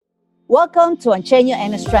Welcome to Enseño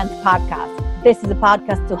and Strength podcast. This is a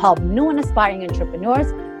podcast to help new and aspiring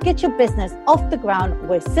entrepreneurs get your business off the ground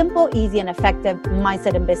with simple, easy, and effective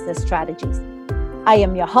mindset and business strategies. I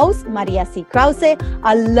am your host, Maria C. Krause.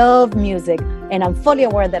 I love music, and I'm fully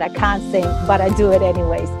aware that I can't sing, but I do it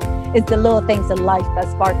anyways. It's the little things in life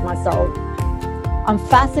that spark my soul. I'm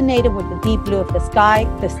fascinated with the deep blue of the sky,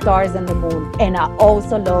 the stars, and the moon, and I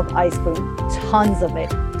also love ice cream, tons of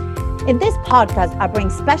it. In this podcast, I bring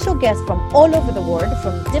special guests from all over the world,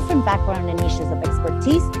 from different backgrounds and niches of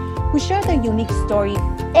expertise, who share their unique story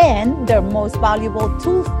and their most valuable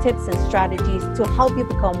tools, tips, and strategies to help you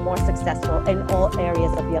become more successful in all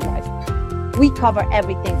areas of your life. We cover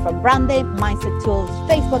everything from branding, mindset tools,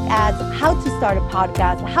 Facebook ads, how to start a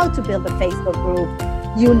podcast, how to build a Facebook group,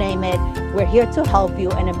 you name it. We're here to help you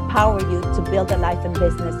and empower you to build a life and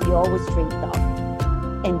business you always dreamed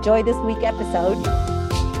of. Enjoy this week's episode.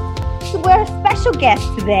 We're a special guest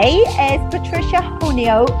today is Patricia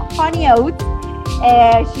Honeyot.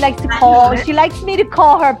 She likes me to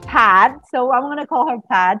call her Pat, so I'm going to call her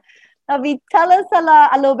Pat. Tell us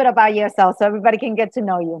a little bit about yourself so everybody can get to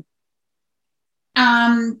know you.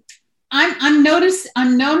 I'm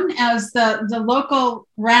known as the local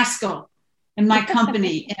rascal in my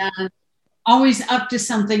company and always up to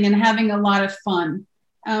something and having a lot of fun.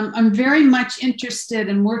 I'm very much interested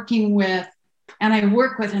in working with, and I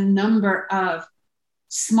work with a number of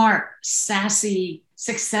smart, sassy,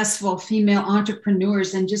 successful female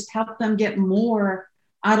entrepreneurs and just help them get more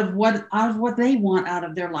out of what they want out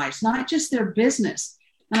of their lives, not just their business.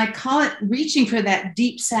 And I call it reaching for that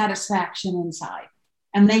deep satisfaction inside,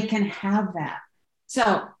 and they can have that.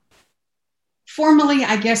 So formally,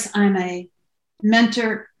 I guess I'm a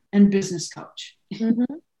mentor and business coach.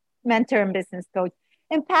 Mm-hmm. Mentor and business coach.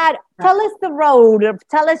 And Pat, tell us the road.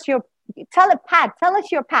 Tell us your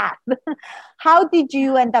path. How did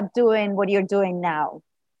you end up doing what you're doing now?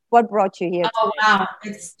 What brought you here? Oh, wow.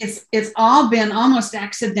 It's all been almost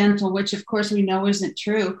accidental, which of course we know isn't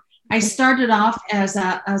true. I started off as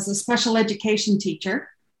a special education teacher.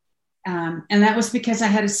 And that was because I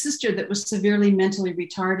had a sister that was severely mentally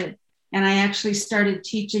retarded. And I actually started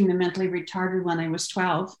teaching the mentally retarded when I was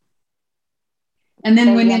 12. And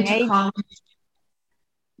then went into college.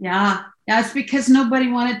 Yeah, it's because nobody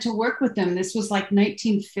wanted to work with them. This was like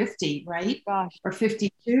 1950, right? Gosh. Or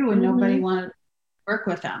 52, and nobody wanted to work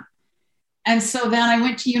with them. And so then I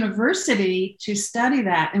went to university to study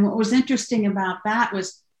that. And what was interesting about that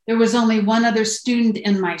was there was only one other student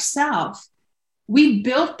and myself. We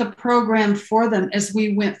built the program for them as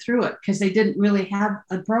we went through it because they didn't really have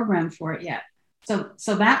a program for it yet.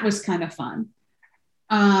 So that was kind of fun.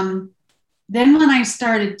 Then when I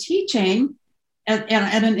started teaching at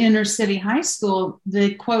an inner city high school,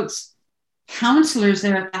 the quotes counselors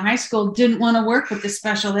there at the high school didn't want to work with the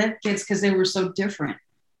special ed kids because they were so different,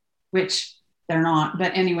 which they're not.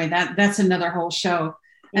 But anyway, that's another whole show.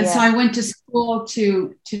 And so I went to school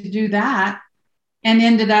to do that and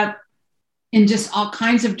ended up in just all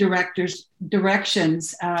kinds of directions,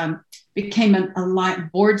 became a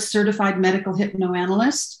board certified medical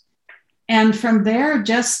hypnoanalyst. And from there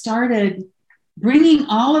just started bringing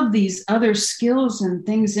all of these other skills and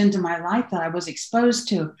things into my life that I was exposed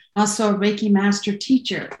to. Also a Reiki master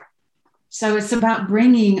teacher. So it's about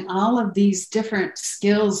bringing all of these different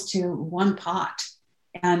skills to one pot.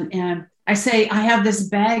 And I say I have this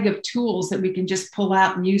bag of tools that we can just pull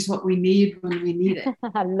out and use what we need when we need it.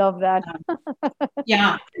 I love that.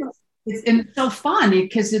 Yeah. It's so fun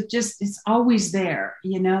because it's always there.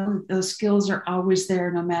 You know, those skills are always there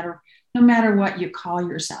no matter what you call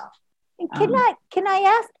yourself. Can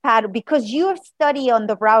I ask, Pat, because you study on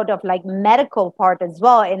the route of like medical part as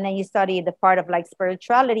well, and then you study the part of like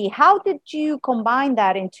spirituality. How did you combine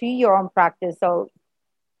that into your own practice? So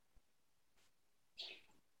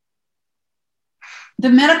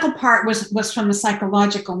the medical part was from the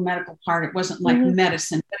psychological medical part. It wasn't like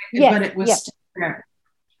medicine, but it was still there.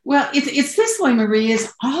 Well, it's this way, Marie,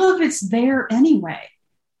 is all of it's there anyway.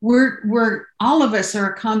 We're all of us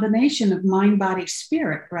are a combination of mind, body,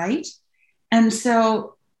 spirit, right? And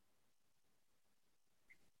so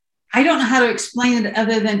I don't know how to explain it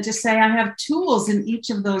other than to say I have tools in each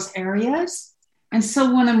of those areas. And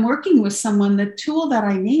so when I'm working with someone, the tool that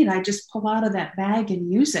I need, I just pull out of that bag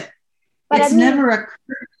and use it. But it's never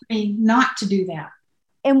occurred to me not to do that.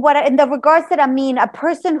 In the regards that I mean, a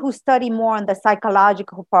person who study more on the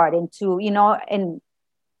psychological part into, and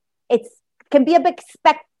it's can be a bit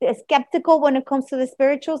skeptical when it comes to the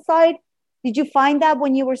spiritual side. Did you find that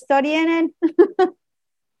when you were studying it?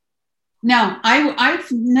 No,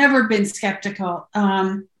 I've never been skeptical.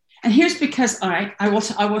 And here's because, all right, I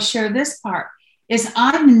will share this part. is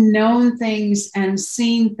I've known things and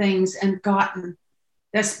seen things and gotten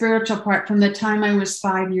the spiritual part from the time I was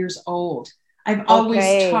 5 years old. I've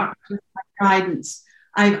always talked with my guidance.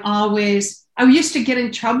 I used to get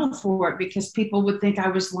in trouble for it because people would think I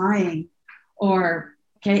was lying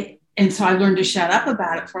and so I learned to shut up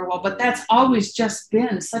about it for a while, but that's always just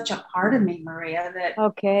been such a part of me, Maria, that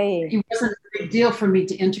it wasn't a big deal for me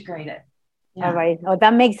to integrate it. Yeah. All right. Oh,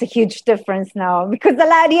 that makes a huge difference now, because a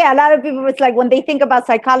lot of people, it's like when they think about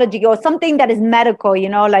psychology or something that is medical,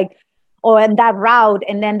 like, or in that route,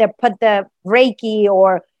 and then they put the Reiki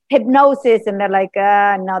or hypnosis and they're like,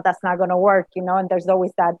 no, that's not going to work, and there's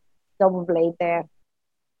always that double blade there.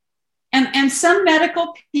 And some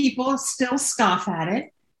medical people still scoff at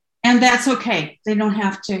it, and that's okay. They don't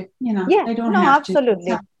have to, they don't have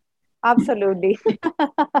absolutely. to. Absolutely. So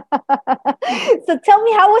tell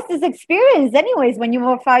me, how was this experience anyways when you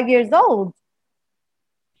were 5 years old?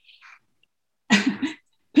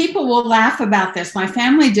 People will laugh about this. My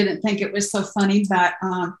family didn't think it was so funny, but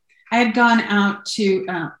I had gone out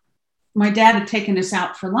to, my dad had taken us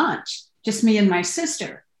out for lunch, just me and my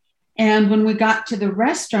sister. And when we got to the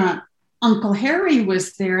restaurant, Uncle Harry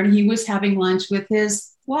was there and he was having lunch with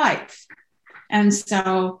his wife. And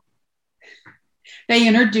so they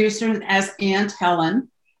introduced her as Aunt Helen.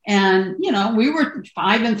 And, we were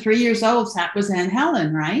 5 and 3 years old. So that was Aunt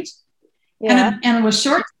Helen, right? Yeah. And a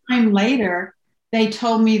short time later, they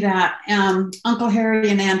told me that Uncle Harry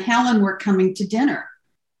and Aunt Helen were coming to dinner.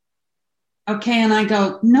 Okay. And I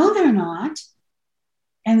go, no, they're not.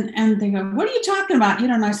 And they go, what are you talking about?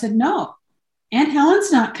 And I said, no, Aunt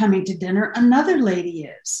Helen's not coming to dinner. Another lady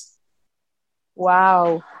is.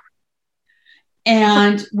 Wow.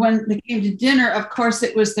 And when they came to dinner, of course,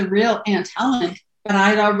 it was the real Aunt Helen, but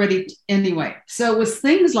I'd already, anyway. So it was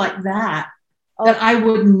things like that that I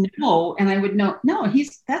would know, and I would know, no,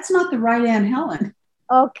 that's not the right Aunt Helen.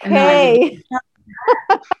 Okay.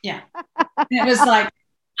 Yeah. And it was like,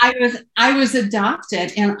 I was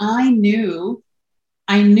adopted, and I knew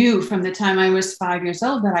from the time I was 5 years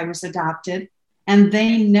old that I was adopted, and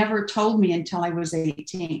they never told me until I was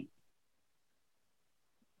 18.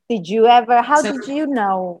 Did you did you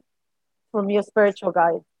know from your spiritual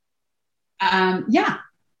guide? Yeah.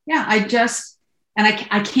 I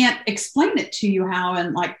can't explain it to you how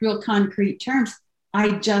in like real concrete terms.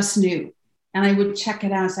 I just knew, and I would check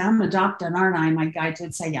it out and say, I'm adopted, aren't I? My guide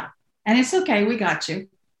would say, yeah. And it's okay. We got you.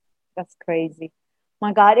 That's crazy.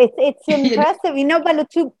 My God, it's impressive,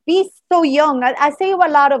 but to be so young, I say a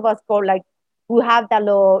lot of us go like, who have that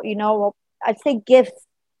little, I'd say gifts.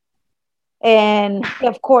 And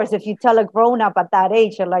of course, if you tell a grown up at that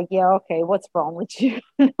age, you're like, yeah, okay, what's wrong with you?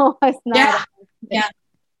 No, it's not. Yeah.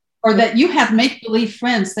 Or that you have make-believe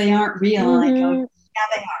friends. They aren't real. Mm-hmm. Like, yeah,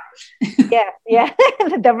 they are. Yeah.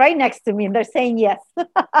 They're right next to me and they're saying yes.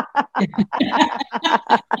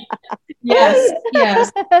 Yes.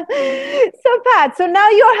 So Pat, so now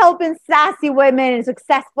you're helping sassy women and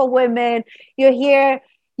successful women. You're here.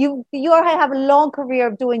 You have a long career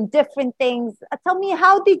of doing different things. Tell me,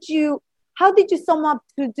 how did you sum up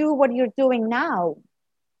to do what you're doing now?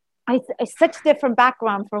 It's such different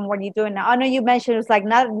background from what you're doing now. I know you mentioned it's like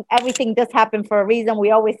not everything does happen for a reason.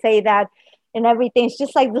 We always say that, and everything. It's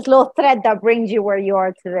just like this little thread that brings you where you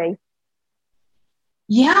are today.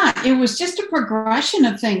 Yeah, it was just a progression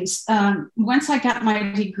of things. Once I got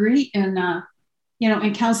my degree in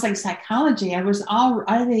counseling psychology, I was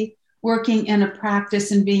already working in a practice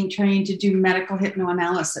and being trained to do medical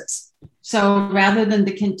hypnoanalysis. So rather than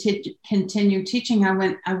the continue teaching, I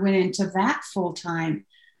went into that full time.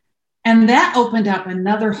 And that opened up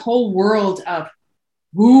another whole world of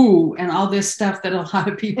woo and all this stuff that a lot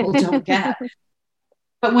of people don't get.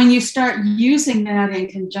 But when you start using that in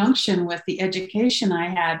conjunction with the education I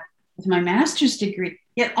had with my master's degree,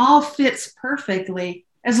 it all fits perfectly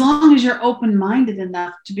as long as you're open-minded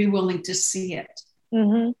enough to be willing to see it.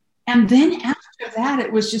 Mm-hmm. And then after that,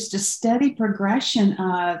 it was just a steady progression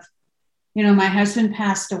of, my husband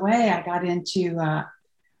passed away. I got into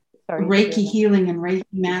Reiki healing and Reiki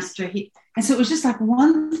master. And so it was just like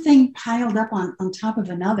one thing piled up on top of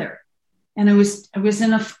another. And I was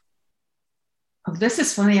in this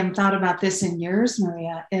is funny. I haven't thought about this in years,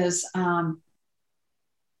 Maria,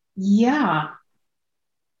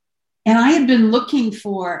 And I had been looking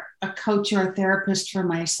for a coach or a therapist for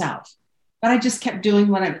myself, but I just kept doing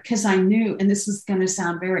because I knew, and this is going to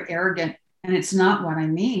sound very arrogant, and it's not what I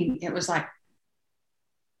mean. It was like,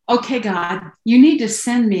 okay, God, you need to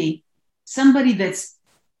send me somebody that's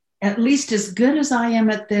at least as good as I am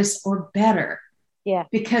at this or better. Yeah.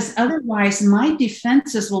 Because otherwise my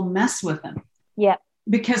defenses will mess with them. Yeah.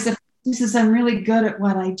 Because if this is, I'm really good at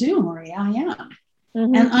what I do, Maria, I am.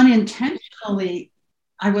 Mm-hmm. And unintentionally,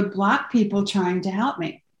 I would block people trying to help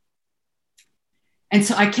me. And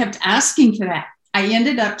so I kept asking for that. I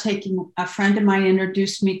ended up taking, a friend of mine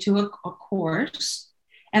introduced me to a course,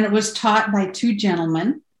 and it was taught by two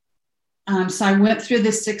gentlemen. So I went through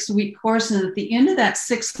this 6-week course, and at the end of that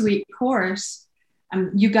 6-week course,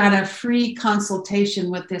 you got a free consultation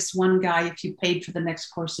with this one guy if you paid for the next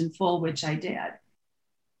course in full, which I did.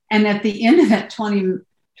 And at the end of that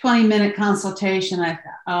 20-minute consultation, I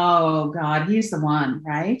thought, oh God, he's the one,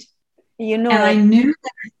 right? You know, and I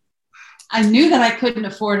knew that I couldn't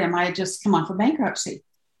afford him. I had just come off for bankruptcy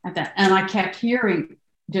at that. And I kept hearing,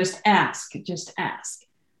 just ask.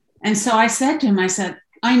 And so I said to him, I said,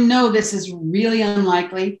 I know this is really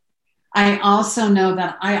unlikely. I also know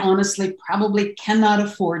that I honestly probably cannot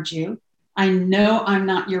afford you. I know I'm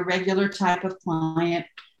not your regular type of client,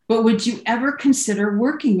 but would you ever consider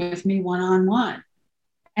working with me one-on-one?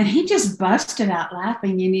 And he just busted out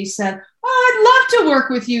laughing, and he said, oh, I'd love to work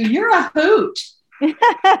with you. You're a hoot.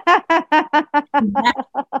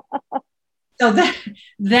 So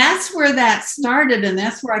that's where that started. And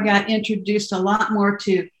that's where I got introduced a lot more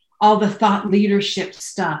to all the thought leadership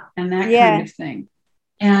stuff and that kind of thing.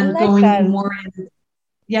 And going more in.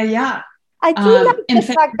 Yeah. I do like the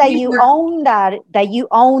fact that you own that you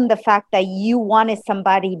own the fact that you wanted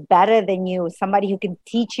somebody better than you, somebody who can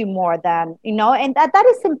teach you more than, and that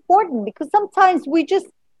is important, because sometimes we just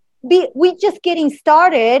getting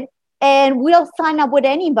started, and we'll sign up with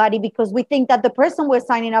anybody because we think that the person we're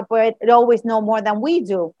signing up with always know more than we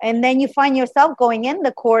do. And then you find yourself going in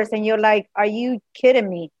the course and you're like, are you kidding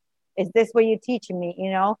me? Is this what you're teaching me?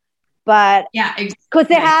 But yeah, because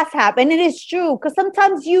it has happened. It is true. Because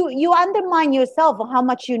sometimes you undermine yourself on how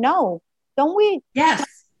much you know, don't we? Yes.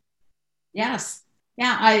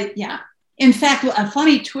 Yeah. In fact, a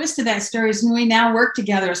funny twist of that story is we now work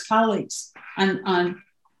together as colleagues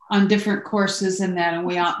on different courses and that, and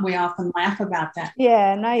we often laugh about that.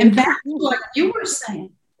 Yeah, nice. And back to what you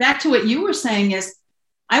were saying is,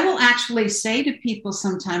 I will actually say to people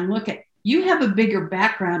sometime, look, you have a bigger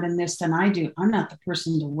background in this than I do. I'm not the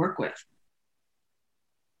person to work with.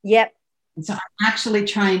 Yep. And so I actually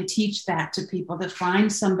try and teach that to people, to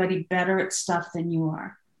find somebody better at stuff than you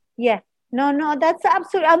are. Yeah. No, that's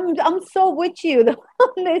absolutely. I'm so with you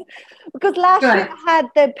on this, because last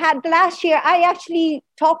year I actually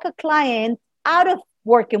talked a client out of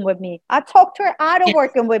working with me. I talked her out of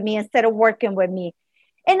working with me instead of working with me.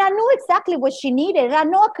 And I knew exactly what she needed. I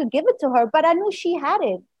know I could give it to her, but I knew she had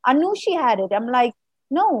it. I'm like,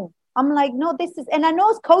 no, this is, and I know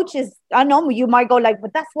as coaches, I know you might go like,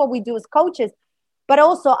 but that's what we do as coaches. But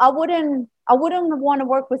also I wouldn't want to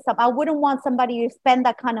work with I wouldn't want somebody to spend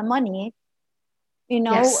that kind of money,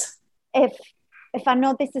 yes. if I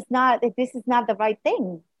know this is not the right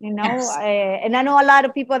thing, yes. And I know a lot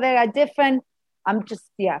of people there are different. I'm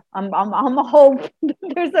a hope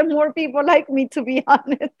there's more people like me, to be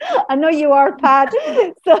honest. I know you are, Pat.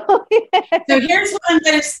 So here's what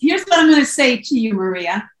I'm going to say to you,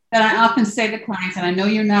 Maria, that I often say to clients, and I know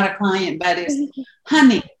you're not a client, but is,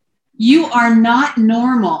 honey, you are not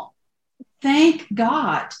normal. Thank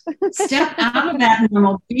God. Step out of that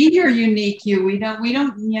normal. Be your unique you. We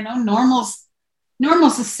don't, normal's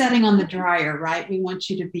a setting on the dryer, right? We want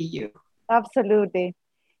you to be you. Absolutely.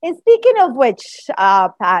 And speaking of which,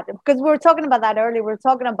 Pat, because we were talking about that earlier, we were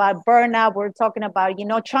talking about burnout. We were talking about,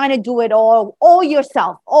 trying to do it all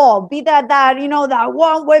yourself, be that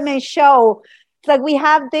one woman show. It's like we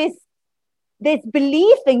have this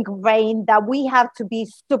belief ingrained that we have to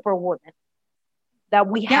be superwoman, that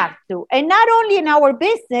we have to. And not only in our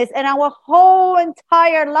business, and our whole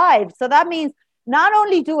entire life. So that means not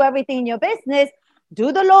only do everything in your business,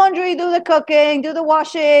 do the laundry, do the cooking, do the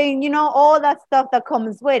washing, all that stuff that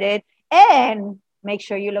comes with it. And make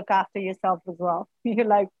sure you look after yourself as well. You're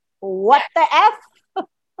like, what the F?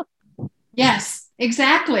 Yes,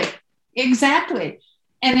 exactly.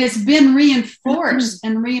 And it's been reinforced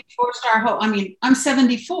our whole, I'm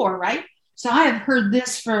 74, right? So I have heard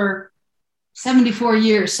this for 74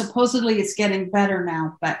 years. Supposedly it's getting better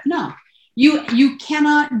now, but no, you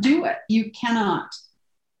cannot do it. You cannot.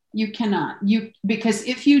 Because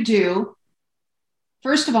if you do,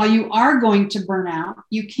 first of all, you are going to burn out.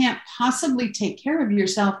 You can't possibly take care of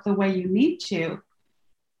yourself the way you need to.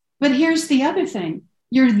 But here's the other thing.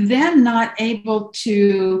 You're then not able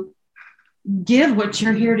to give what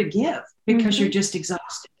you're here to give because you're just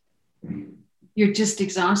exhausted. You're just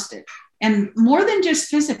exhausted. And more than just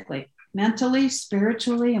physically, mentally,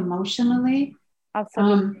 spiritually, emotionally.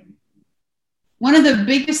 Absolutely. One of the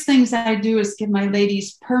biggest things I do is give my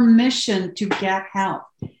ladies permission to get help.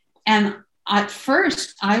 And at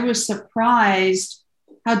first I was surprised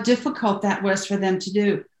how difficult that was for them to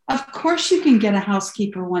do. Of course you can get a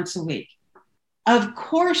housekeeper once a week. Of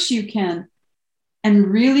course you can.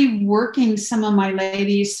 And really working some of my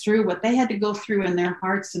ladies through what they had to go through in their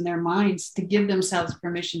hearts and their minds to give themselves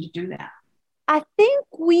permission to do that. I think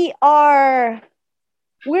we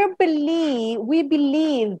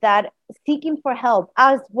believe that seeking for help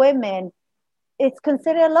as women, it's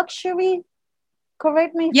considered a luxury.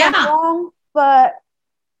 Correct me if I'm wrong, but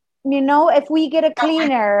if we get a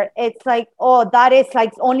cleaner, it's like, oh, that is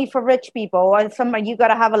like only for rich people, or somebody you got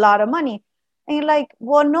to have a lot of money. And you're like,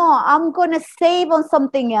 well, no, I'm going to save on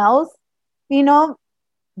something else.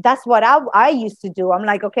 That's what I used to do. I'm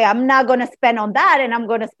like, okay, I'm not going to spend on that, and I'm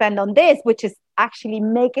going to spend on this, which is actually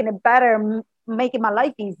making it better, making my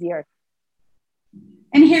life easier.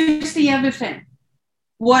 And here's the other thing.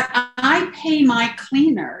 What I pay my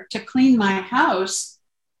cleaner to clean my house,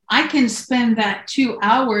 I can spend that 2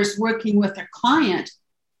 hours working with a client.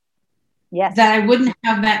 Yes. That I wouldn't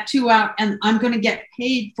have that 2 hours, and I'm going to get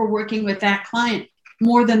paid for working with that client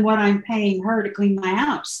more than what I'm paying her to clean my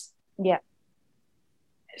house. Yeah.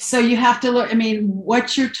 So you have to look,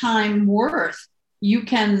 what's your time worth?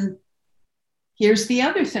 Here's the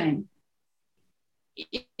other thing.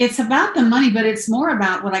 It's about the money, but it's more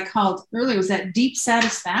about what I called earlier was that deep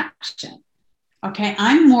satisfaction. Okay.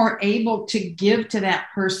 I'm more able to give to that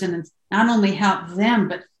person and not only help them,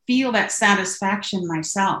 but feel that satisfaction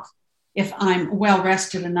myself if I'm well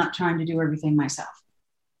rested and not trying to do everything myself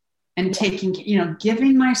and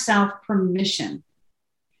giving myself permission.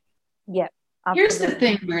 Yeah. Absolutely. Here's the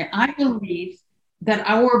thing, Mary. I believe that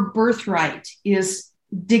our birthright is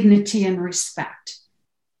dignity and respect,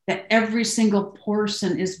 that every single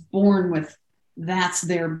person is born with, that's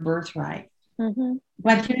their birthright. Mm-hmm.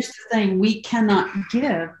 But here's the thing, we cannot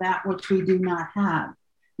give that which we do not have.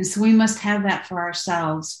 And so we must have that for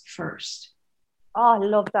ourselves first. Oh, I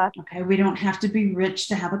love that. Okay, we don't have to be rich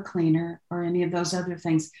to have a cleaner or any of those other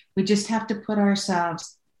things. We just have to put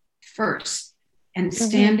ourselves first. And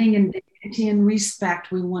standing in dignity and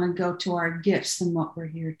respect, we want to go to our gifts and what we're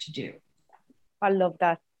here to do. I love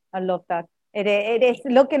that. I love that. It is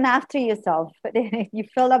looking after yourself. You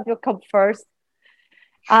fill up your cup first.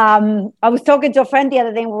 I was talking to a friend the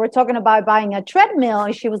other day. We were talking about buying a treadmill,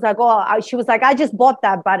 and she was like, I just bought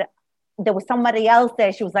that, but there was somebody else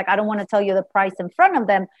there. She was like, I don't want to tell you the price in front of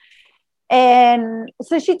them. And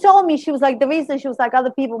so she told me, she was like, the reason, she was like,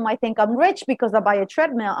 other people might think I'm rich because I buy a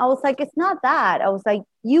treadmill. I was like, it's not that. I was like,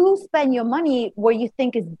 you spend your money where you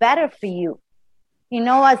think is better for you.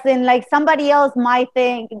 As in like somebody else might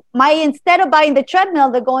think, instead of buying the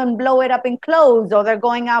treadmill, they're going and blow it up in clothes, or they're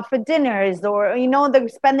going out for dinners, or, they're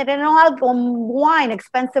spending it on wine,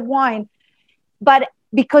 expensive wine. But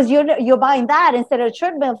because you're buying that instead of a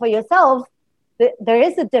treadmill for yourself, there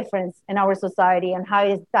is a difference in our society, and how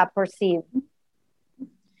is that perceived?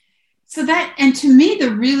 So that, and to me,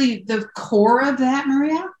 the core of that,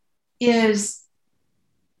 Maria, is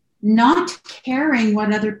not caring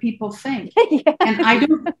what other people think. Yeah. And I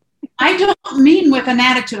don't mean with an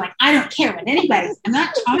attitude like, I don't care what anybody, I'm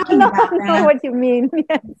not talking about that. I know what you mean.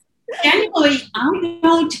 Yes. Generally, I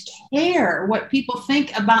don't care what people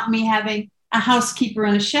think about me having a housekeeper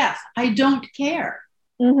and a chef. I don't care.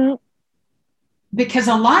 Mm-hmm. Because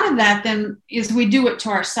a lot of that then is we do it to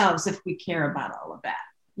ourselves if we care about all of that.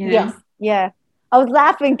 Yes. Yeah. I was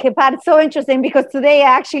laughing, Pat. It's so interesting because today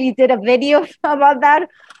I actually did a video about that.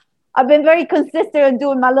 I've been very consistent in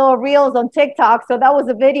doing my little reels on TikTok. So that was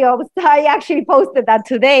a video. I actually posted that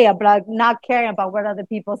today about not caring about what other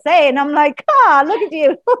people say. And I'm like, look at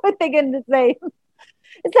you. We're thinking the same.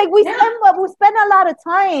 It's like we spend a lot of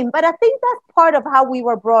time, but I think that's part of how we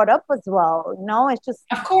were brought up as well. It's just,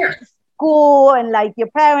 of course, school and like your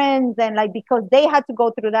parents, and like because they had to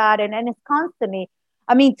go through that, and it's constantly.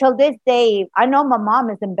 Till this day, I know my mom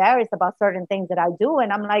is embarrassed about certain things that I do,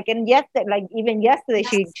 and I'm like, and even yesterday,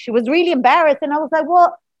 she was really embarrassed, and I was like,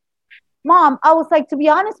 well, Mom, I was like, to be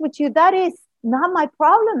honest with you, that is not my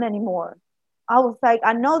problem anymore. I was like,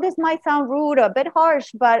 I know this might sound rude or a bit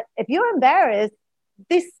harsh, but if you're embarrassed,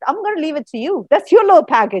 I'm going to leave it to you. That's your little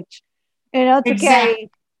package, to carry.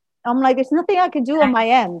 I'm like, there's nothing I can do on my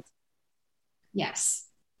end. Yes.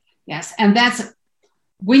 And that's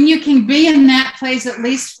when you can be in that place, at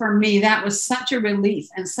least for me, that was such a relief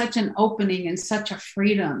and such an opening and such a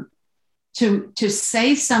freedom to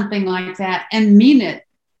say something like that and mean it,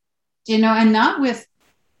 and not with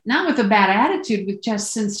a bad attitude, with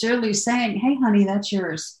just sincerely saying, hey, honey, that's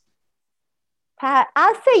yours. Pat,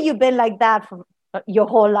 I'll say you've been like that for your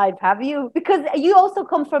whole life, have you? Because you also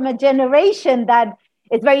come from a generation that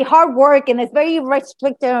is very hard work and it's very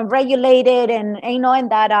restricted and regulated, and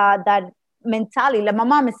and that mentality. Like my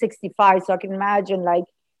mom is 65, so I can imagine like,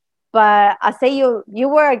 but I say you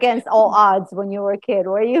were against all odds when you were a kid,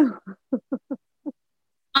 were you?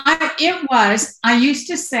 I used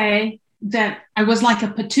to say that I was like a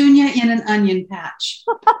petunia in an onion patch.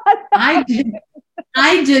 I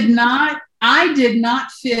did not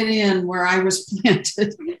fit in where I was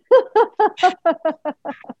planted.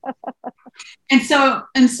 And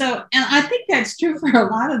I think that's true for a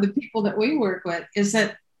lot of the people that we work with, is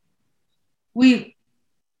that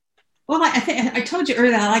I think I told you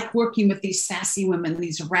earlier, I like working with these sassy women,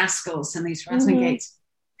 these rascals and these renegades.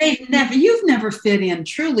 You've never fit in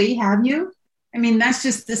truly, have you? I mean, that's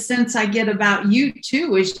just the sense I get about you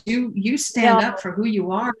too, is you stand up for who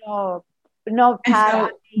you are. No,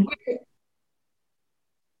 Pat.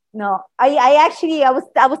 No, I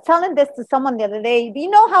was telling this to someone the other day. You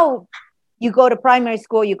know how you go to primary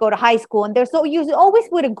school, you go to high school, and you're always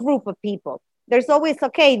with a group of people. There's always,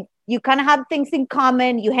 okay, you kind of have things in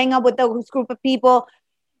common. You hang out with those group of people.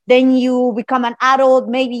 Then you become an adult.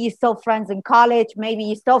 Maybe you're still friends in college. Maybe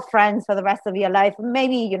you're still friends for the rest of your life.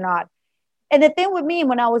 Maybe you're not. And the thing with me,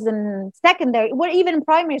 when I was in secondary, or even in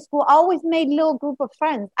primary school, I always made a little group of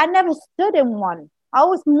friends. I never stood in one. I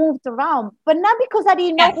always moved around, but not because I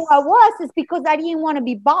didn't know who I was. It's because I didn't want to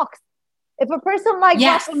be boxed. If a person liked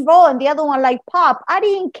rock and roll and the other one liked pop, I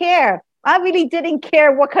didn't care. I really didn't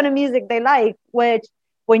care what kind of music they like, which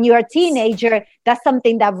when you're a teenager, that's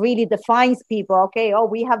something that really defines people. Okay,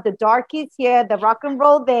 we have the darkies here, the rock and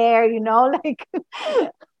roll there, like,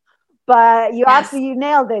 but you absolutely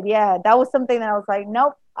nailed it. Yeah, that was something that I was like,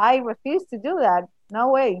 nope, I refuse to do that. No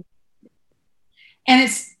way. And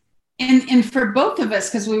and for both of us,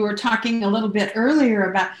 because we were talking a little bit earlier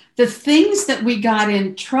about the things that we got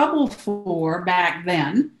in trouble for back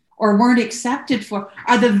then or weren't accepted for,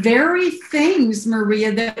 are the very things,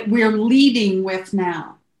 Maria, that we're leading with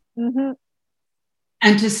now. Mm-hmm.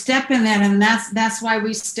 And to step in that, and that's why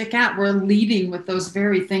we stick out. We're leading with those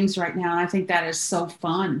very things right now. And I think that is so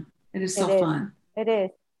fun. It is so fun. It is.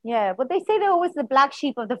 Yeah. But they say that always the black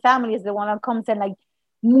sheep of the family is the one that comes and like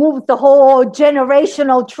moves the whole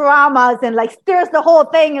generational traumas and like steers the whole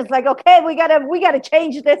thing. It's like, okay, we gotta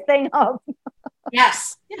change this thing up.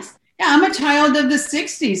 Yes. Yeah, I'm a child of the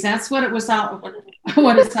 60s. That's what it was all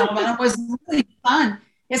what it's all about. It was really fun.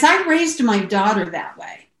 Is I raised my daughter that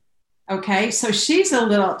way. Okay. So she's a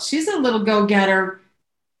little go-getter,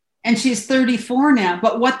 and she's 34 now.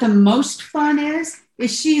 But what the most fun is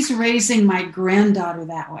she's raising my granddaughter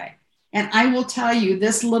that way. And I will tell you,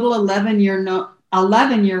 this little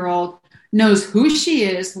 11-year-old knows who she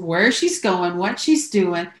is, where she's going, what she's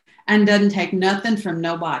doing, and doesn't take nothing from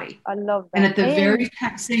nobody. I love that. And at the very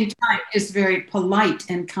same time is very polite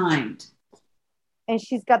and kind. And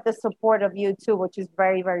she's got the support of you too, which is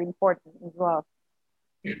very, very important as well.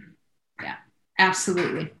 Yeah,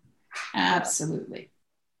 absolutely. Absolutely.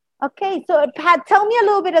 Okay, so Pat, tell me a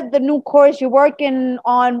little bit of the new course you're working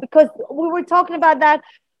on, because we were talking about that.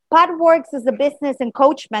 Pat works as a business and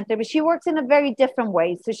coach mentor, but she works in a very different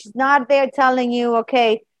way. So she's not there telling you,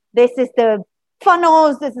 okay, this is the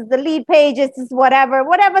funnels, this is the lead pages, this is whatever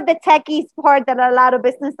the techies part that a lot of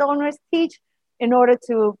business owners teach in order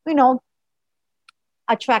to,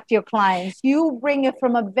 attract your clients. You bring it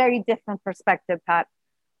from a very different perspective, Pat.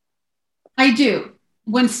 I do.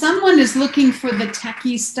 When someone is looking for the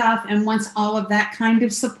techie stuff and wants all of that kind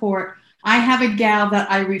of support, I have a gal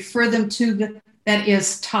that I refer them to that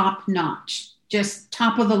is top notch, just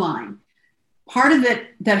top of the line. Part of it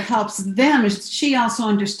that helps them is she also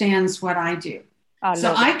understands what I do.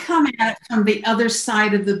 So I come at it from the other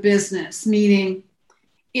side of the business, meaning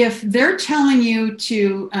if they're telling you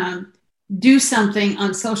to do something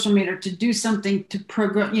on social media, to do something to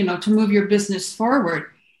program, to move your business forward,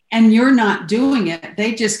 and you're not doing it,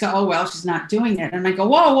 they just go, oh, well, she's not doing it. And I go,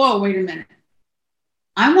 whoa, wait a minute.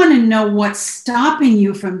 I want to know what's stopping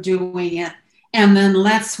you from doing it. And then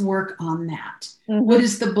let's work on that. Mm-hmm. What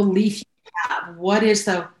is the belief you have? What is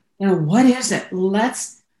what is it?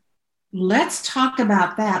 Let's talk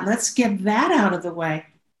about that. Let's get that out of the way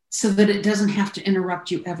so that it doesn't have to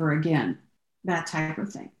interrupt you ever again. That type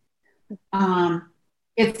of thing.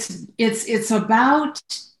 It's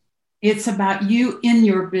about you in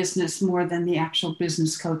your business more than the actual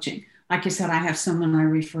business coaching. Like I said, I have someone I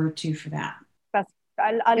refer to for that. I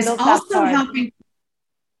it's love also that part. Helping.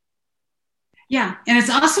 Yeah, and it's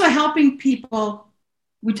also helping people,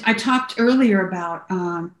 which I talked earlier about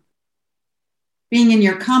being in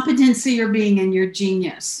your competency or being in your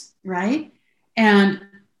genius, right? And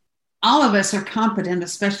all of us are competent,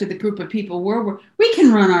 especially the group of people where we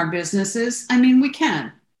can run our businesses. I mean, we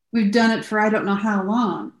can. We've done it for I don't know how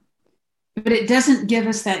long. but it doesn't give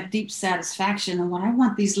us that deep satisfaction. And what I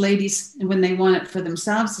want these ladies, when they want it for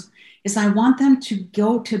themselves, is I want them to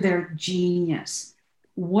go to their genius.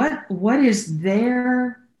 What is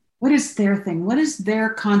their thing? What is their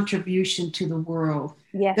contribution to the world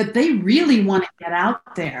that they really want to get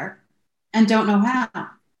out there and don't know how?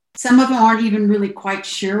 Some of them aren't even really quite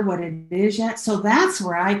sure what it is yet. So that's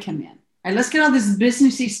where I come in. All right, let's get all this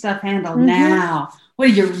businessy stuff handled now. What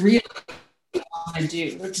do you really want to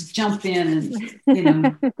do? Let's jump in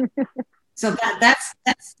and, So that's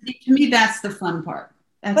to me, that's the fun part.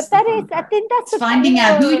 I think that's finding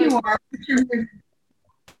out who you are.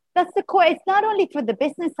 That's the core. It's not only for the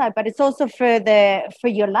business side, but it's also for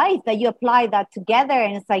your life, that you apply that together.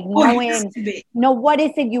 And it's like knowing, what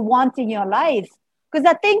is it you want in your life? Because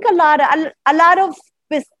I think a lot of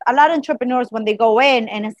entrepreneurs, when they go in,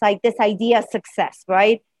 and it's like this idea of success,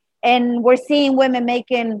 right? And we're seeing women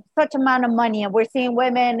making such amount of money, and we're seeing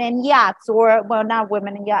women in yachts, or, well, not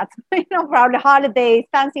women in yachts, probably holidays,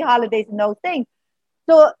 fancy holidays and those things.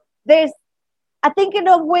 So I think in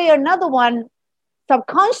a way or another one,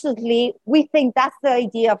 subconsciously, we think that's the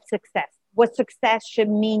idea of success, what success should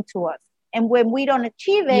mean to us. And when we don't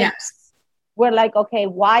achieve it, we're like, okay,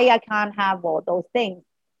 why I can't have all those things?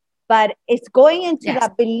 But it's going into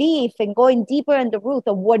that belief and going deeper in the root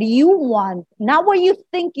of what do you want, not what you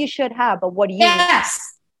think you should have, but what do you want?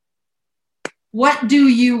 What do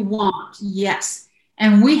you want? Yes.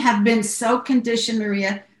 And we have been so conditioned,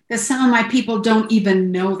 Maria, that some of my people don't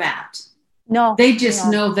even know that. No. They just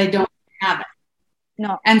know they don't have it.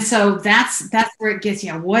 No. And so that's where it gets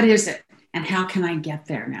you. What is it? And how can I get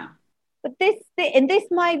there now? But this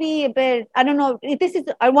might be a bit, I don't know,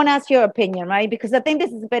 I want to ask your opinion, right? Because I think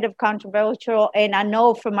this is a bit of controversial. And I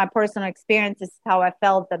know from my personal experience, this is how I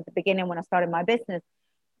felt at the beginning when I started my business.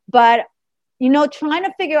 But, trying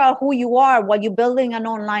to figure out who you are while you're building an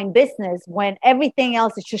online business, when everything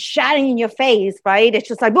else is just shining in your face, right? It's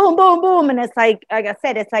just like boom, boom, boom. And it's like I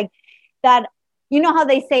said, it's like that. You know how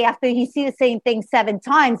they say after you see the same thing 7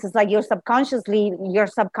 times, it's like you subconsciously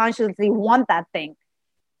want that thing.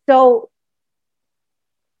 So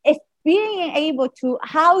it's being able to,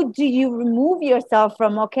 how do you remove yourself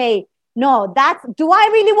from, okay, no, do I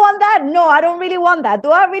really want that? No, I don't really want that. Do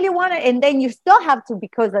I really want it? And then you still have to,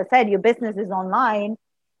 because I said your business is online,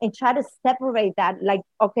 and try to separate that, like,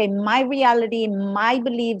 okay, my reality, my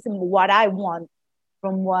beliefs, and what I want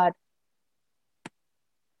from what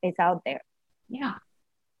is out there. Yeah.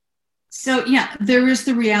 So, there is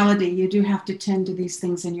the reality. You do have to tend to these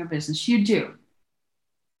things in your business. You do.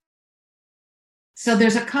 So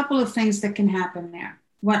there's a couple of things that can happen there.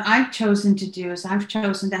 What I've chosen to do is I've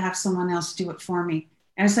chosen to have someone else do it for me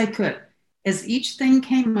as I could. As each thing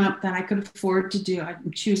came up that I could afford to do,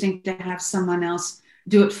 I'm choosing to have someone else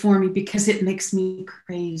do it for me because it makes me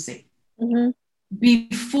crazy. Mm-hmm.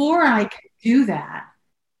 Before I could do that,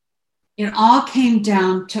 it all came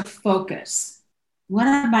down to focus. What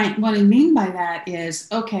I mean by that is,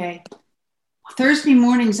 okay, Thursday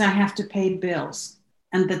mornings I have to pay bills.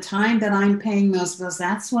 And the time that I'm paying those bills,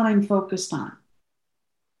 that's what I'm focused on.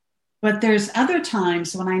 But there's other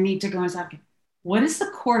times when I need to go and say, okay, what is the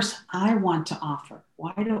course I want to offer?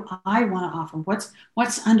 Why do I want to offer?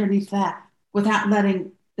 What's underneath that, without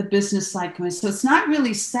letting the business side come in? So it's not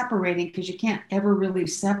really separating, because you can't ever really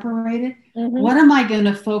separate it. Mm-hmm. What am I going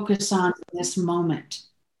to focus on in this moment?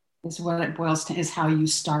 Is what it boils to, is how you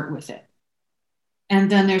start with it. And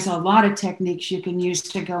then there's a lot of techniques you can use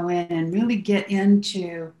to go in and really get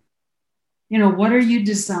into, what are you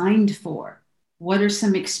designed for? What are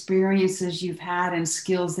some experiences you've had and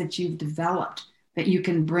skills that you've developed that you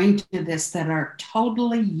can bring to this that are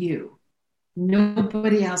totally you?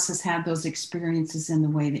 Nobody else has had those experiences in the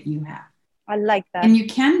way that you have. I like that. And you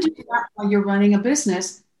can do that while you're running a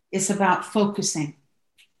business. It's about focusing.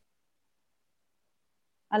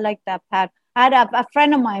 I like that, Pat. I had a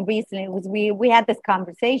friend of mine recently. We had this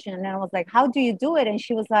conversation, and I was like, "How do you do it?" And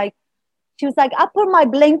she was like, "I put my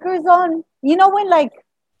blinkers on. When like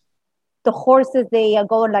the horses, they are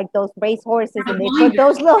going like those race horses, and they put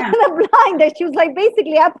those little blinders." She was like,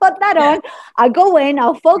 basically, I put that on. I go in,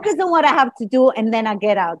 I'll focus on what I have to do, and then I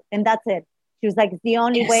get out, and that's it. She was like, "It's the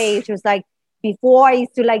only way." She was like, "Before I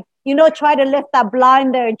used to like." Try to lift that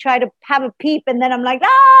blinder and try to have a peep. And then I'm like,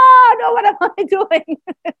 no, what am I doing?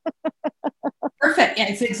 Perfect. Yeah,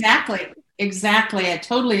 it's exactly. I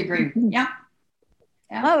totally agree. Yeah.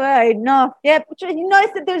 All right. No. Yeah.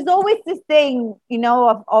 There's always this thing,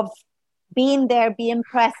 of being there, being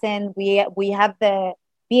present. We have the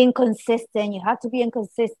being consistent. You have to be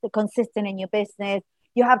consistent in your business.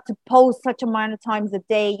 You have to post such amount of times a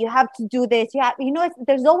day. You have to do this.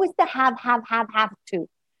 There's always the have to.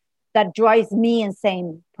 that drives me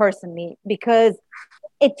insane personally, because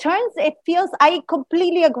I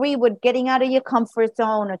completely agree with getting out of your comfort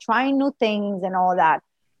zone or trying new things and all that.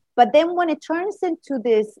 But then when it turns into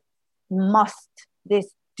this must,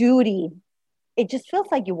 this duty, it just feels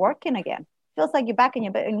like you're working again. It feels like you're back in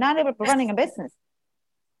your, not ever running a business.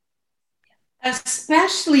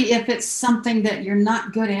 Especially if it's something that you're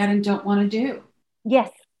not good at and don't want to do.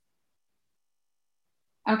 Yes.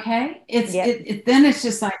 Okay. Then it's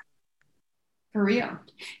just like, for real.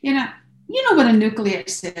 You know what a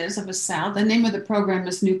nucleus is of a cell. The name of the program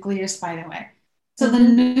is Nucleus, by the way. So the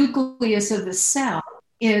nucleus of the cell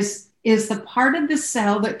is the part of the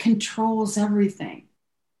cell that controls everything.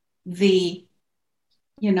 The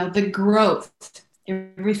growth,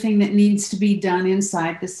 everything that needs to be done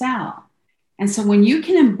inside the cell. And so when you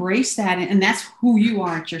can embrace that, and that's who you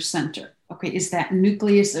are at your center, okay, is that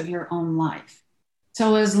nucleus of your own life.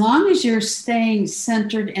 So as long as you're staying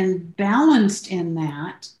centered and balanced in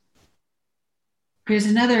that, here's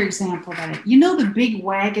another example of it. You know the big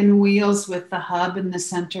wagon wheels with the hub in the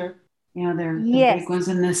center? They're the big ones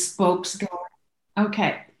and the spokes go.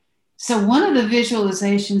 Okay. So one of the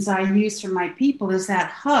visualizations I use for my people is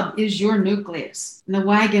that hub is your nucleus and the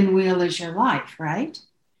wagon wheel is your life, right?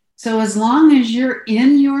 So as long as you're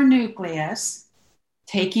in your nucleus,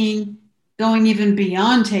 going even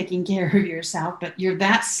beyond taking care of yourself, but you're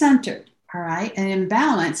that centered, all right, and in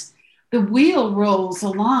balance, the wheel rolls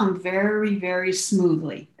along very, very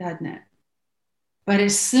smoothly, doesn't it? But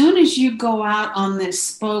as soon as you go out on this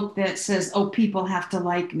spoke that says, oh, people have to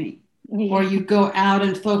like me, or you go out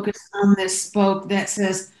and focus on this spoke that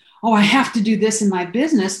says, oh, I have to do this in my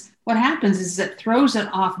business, what happens is it throws it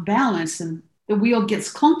off balance and the wheel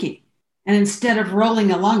gets clunky. And instead of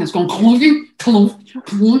rolling along, it's going clunky, clunk,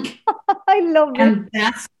 clunk. I love it.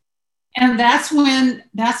 And that's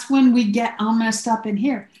when we get all messed up in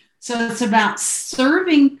here. So it's about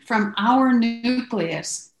serving from our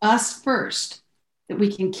nucleus, us first, that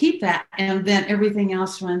we can keep that, and then everything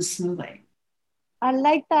else runs smoothly. I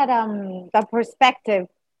like that perspective.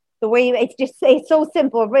 The way it's so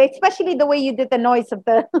simple, especially the way you did the noise of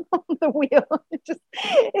the wheel.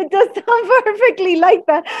 It does sound perfectly like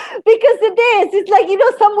that, because it is. It's like,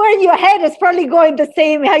 somewhere in your head is probably going the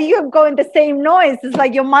same. How you're going the same noise. It's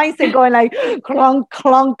like your mindset going like clunk,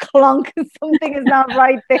 clunk, clunk. Something is not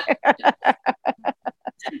right there.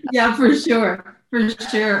 Yeah, for sure. For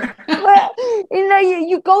sure. But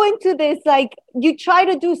you go into this, like, you try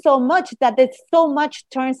to do so much that it's so much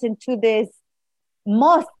turns into this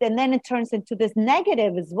must, and then it turns into this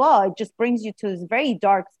negative as well. It just brings you to this very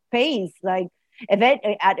dark space. Like,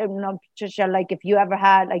 I don't know, Patricia, like if you ever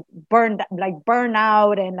had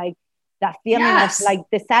burnout and like that feeling of like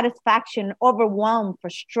dissatisfaction, overwhelm,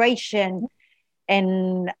 frustration,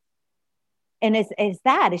 and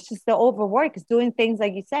it's just the overwork. It's doing things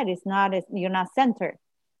like you said. You're not centered.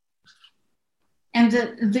 And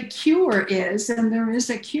the cure is, and there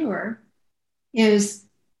is a cure, is,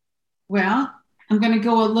 well, I'm going to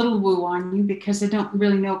go a little woo on you because I don't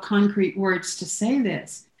really know concrete words to say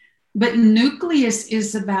this. But nucleus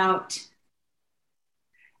is about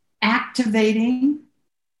activating,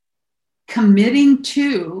 committing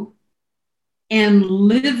to, and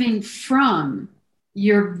living from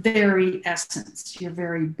your very essence, your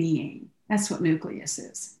very being. That's what nucleus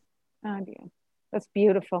is. Oh, dear. That's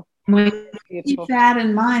beautiful. When you keep that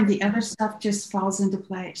in mind, the other stuff just falls into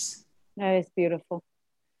place. That is beautiful.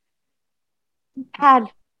 Pat,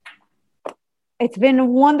 it's been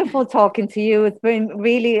wonderful talking to you. It's been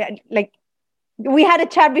really, like, we had a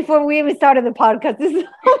chat before we even started the podcast. This is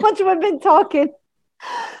how much we've been talking.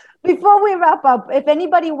 Before we wrap up, if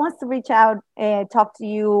anybody wants to reach out and talk to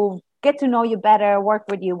you, get to know you better, work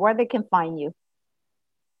with you, where they can find you.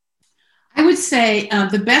 I would say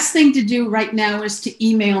the best thing to do right now is to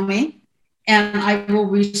email me, and I will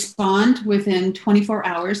respond within 24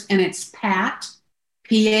 hours. And it's Pat,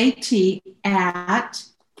 P-A-T, at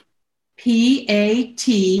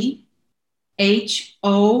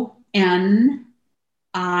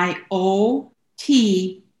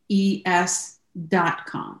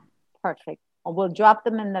PATHONIOTES.com. Perfect. We'll drop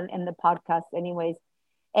them in the podcast anyways.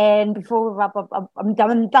 And before we wrap up, I'm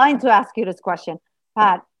dying to ask you this question.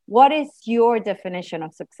 Pat, what is your definition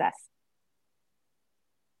of success?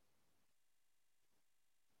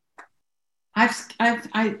 I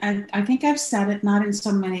think I've said it, not in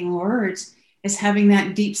so many words, is having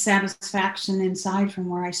that deep satisfaction inside from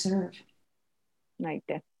where I serve. Right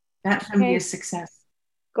there. That for me is success.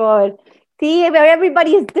 Good. See,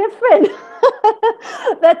 everybody is different.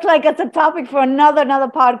 It's a topic for another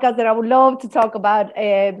podcast that I would love to talk about,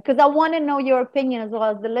 because I want to know your opinion as well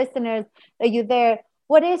as the listeners that you're there.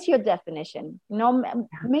 what is your definition?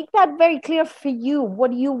 Make that very clear for you.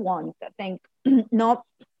 What do you want? I think, no,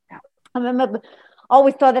 I remember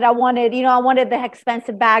always thought that I wanted the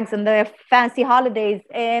expensive bags and the fancy holidays.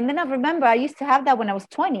 And then I remember I used to have that when I was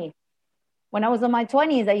 20. When I was in my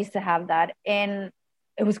 20s, I used to have that. And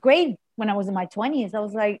it was great when I was in my 20s. I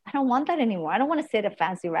was like, I don't want that anymore. I don't want to sit at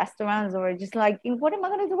fancy restaurants or just like, what am I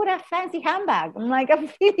going to do with that fancy handbag? I'm like, I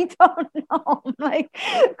really don't know. I'm like,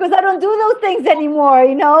 because I don't do those things anymore.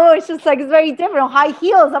 It's just like, it's very different. High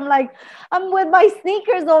heels. I'm like, I'm with my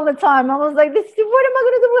sneakers all the time. I was like, what am I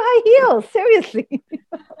going to do with high heels? Seriously.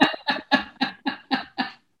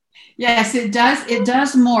 Yes, it does. It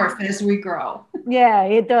does morph as we grow. Yeah,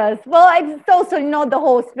 it does. Well, it's also, the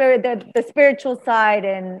whole spirit, the spiritual side.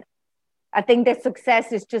 And I think that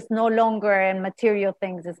success is just no longer in material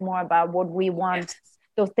things. It's more about what we want. Yes.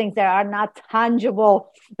 Those things that are not tangible,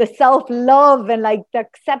 the self-love and like the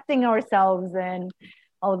accepting ourselves and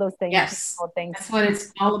all those things. Yes, that's what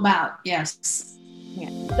it's all about. Yes.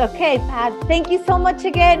 Yes. Okay, Pat, thank you so much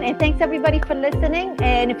again. And thanks everybody for listening.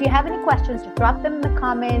 And if you have any questions, just drop them in the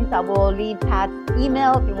comments. I will leave Pat's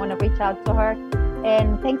email if you want to reach out to her.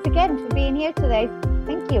 And thanks again for being here today.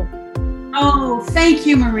 Thank you. Oh, thank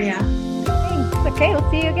you, Maria. Thanks. Okay, we'll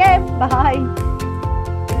see you again. Bye.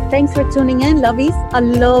 Thanks for tuning in, lovies. I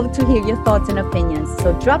love to hear your thoughts and opinions.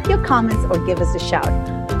 So drop your comments or give us a shout.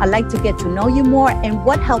 I'd like to get to know you more and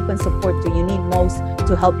what help and support do you need most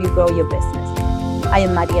to help you grow your business. I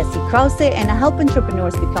am Maria C. Krause, and I help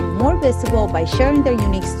entrepreneurs become more visible by sharing their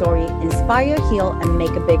unique story, inspire, heal, and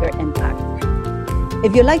make a bigger impact.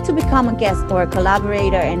 If you'd like to become a guest or a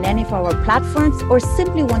collaborator in any of our platforms, or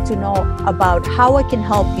simply want to know about how I can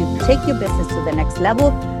help you take your business to the next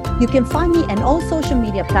level, you can find me on all social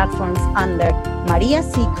media platforms under Maria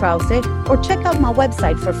C. Krause, or check out my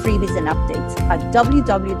website for freebies and updates at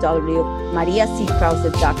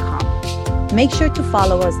www.mariackrause.com. Make sure to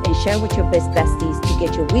follow us and share with your biz besties to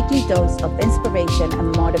get your weekly dose of inspiration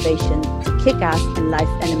and motivation to kick ass in life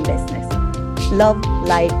and in business. Love,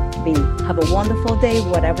 light, be. Have a wonderful day,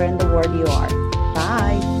 whatever in the world you are.